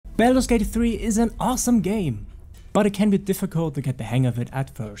Baldur's Gate 3 is an awesome game, but it can be difficult to get the hang of it at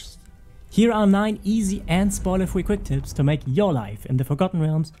first. Here are 9 easy and spoiler-free quick tips to make your life in the Forgotten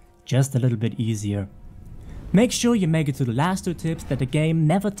Realms just a little bit easier. Make sure you make it to the last 2 tips that the game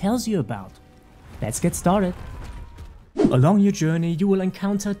never tells you about. Let's get started. Along your journey you will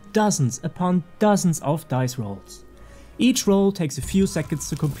encounter dozens upon dozens of dice rolls. Each roll takes a few seconds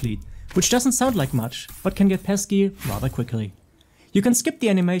to complete, which doesn't sound like much, but can get pesky rather quickly. You can skip the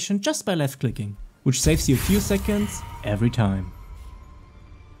animation just by left clicking, which saves you a few seconds every time.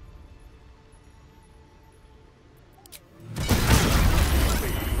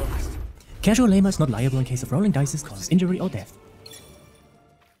 Casual aimer is not liable in case of rolling dice causes injury or death.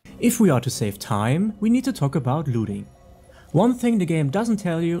 If we are to save time, we need to talk about looting. One thing the game doesn't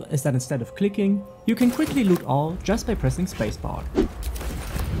tell you is that instead of clicking, you can quickly loot all just by pressing spacebar.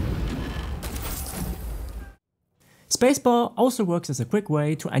 Spacebar also works as a quick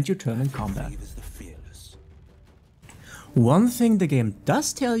way to end your turn in combat. One thing the game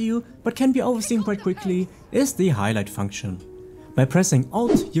does tell you, but can be overseen quite quickly, is the highlight function. By pressing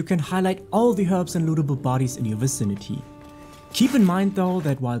Alt, you can highlight all the herbs and lootable bodies in your vicinity. Keep in mind though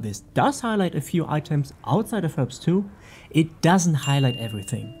that while this does highlight a few items outside of herbs too, it doesn't highlight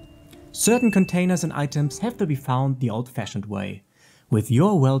everything. Certain containers and items have to be found the old-fashioned way, with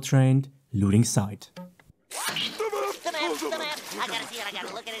your well-trained looting sight.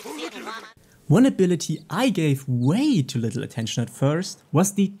 One ability I gave way too little attention at first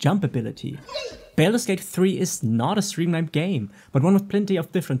was the jump ability. Baldur's Gate 3 is not a streamlined game, but one with plenty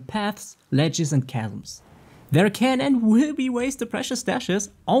of different paths, ledges and chasms. There can and will be ways to precious stashes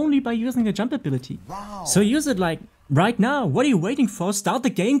only by using the jump ability. Wow. So use it like right now. What are you waiting for? Start the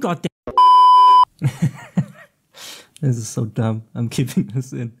game, goddamn. This is so dumb. I'm keeping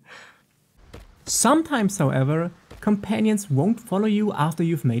this in. Sometimes, however, companions won't follow you after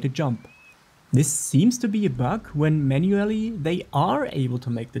you've made a jump. This seems to be a bug when manually they are able to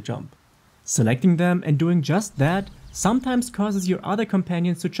make the jump. Selecting them and doing just that sometimes causes your other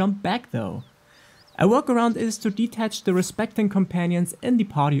companions to jump back though. A workaround is to detach the respecting companions in the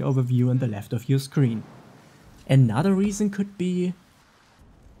party overview on the left of your screen. Another reason could be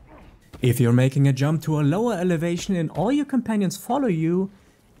if you're making a jump to a lower elevation and all your companions follow you,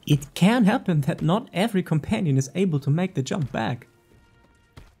 it can happen that not every companion is able to make the jump back.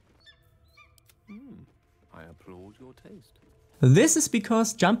 I applaud your taste. This is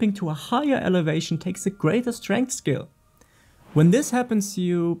because jumping to a higher elevation takes a greater strength skill. When this happens,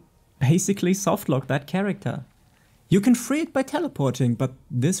 you basically softlock that character. You can free it by teleporting, but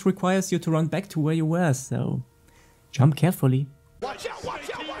this requires you to run back to where you were, so jump carefully. Watch out,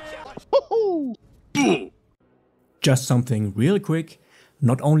 watch out, watch out! Just something real quick.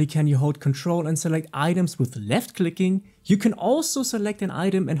 Not only can you hold control and select items with left clicking, you can also select an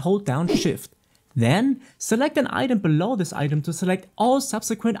item and hold down shift. Then select an item below this item to select all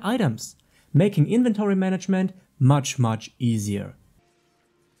subsequent items, making inventory management much easier.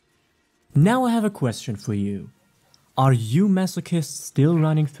 Now I have a question for you. Are you masochists still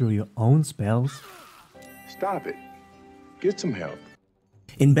running through your own spells? Stop it. Get some help.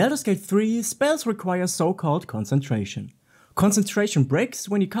 In Baldur's Gate 3, spells require so-called concentration. Concentration breaks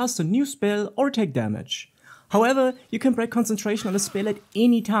when you cast a new spell or take damage. However, you can break concentration on a spell at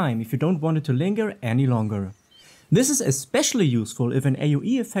any time if you don't want it to linger any longer. This is especially useful if an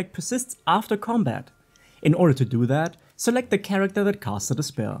AoE effect persists after combat. In order to do that, select the character that casted the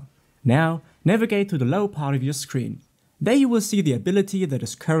spell. Now, navigate to the lower part of your screen. There you will see the ability that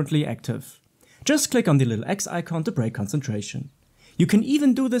is currently active. Just click on the little X icon to break concentration. You can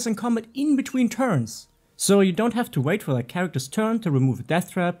even do this in combat in between turns, so you don't have to wait for the character's turn to remove a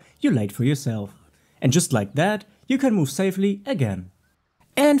death trap you laid for yourself. And just like that, you can move safely again.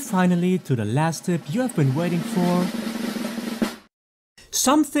 And finally, to the last tip you have been waiting for.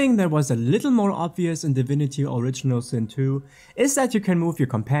 Something that was a little more obvious in Divinity Original Sin 2 is that you can move your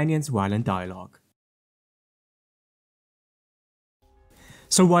companions while in dialogue.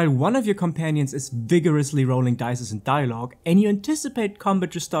 So while one of your companions is vigorously rolling dice in dialogue and you anticipate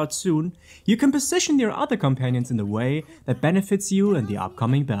combat to start soon, you can position your other companions in a way that benefits you in the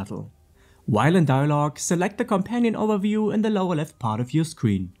upcoming battle. While in dialogue, select the companion overview in the lower left part of your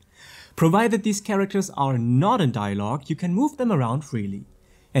screen. Provided these characters are not in dialogue, you can move them around freely.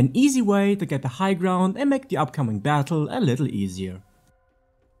 An easy way to get the high ground and make the upcoming battle a little easier.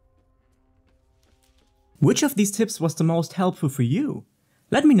 Which of these tips was the most helpful for you?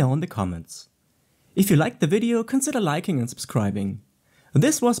 Let me know in the comments. If you liked the video, consider liking and subscribing.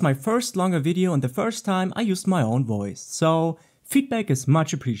 This was my first longer video and the first time I used my own voice, so feedback is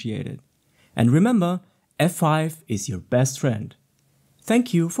much appreciated. And remember, F5 is your best friend.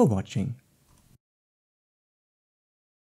 Thank you for watching.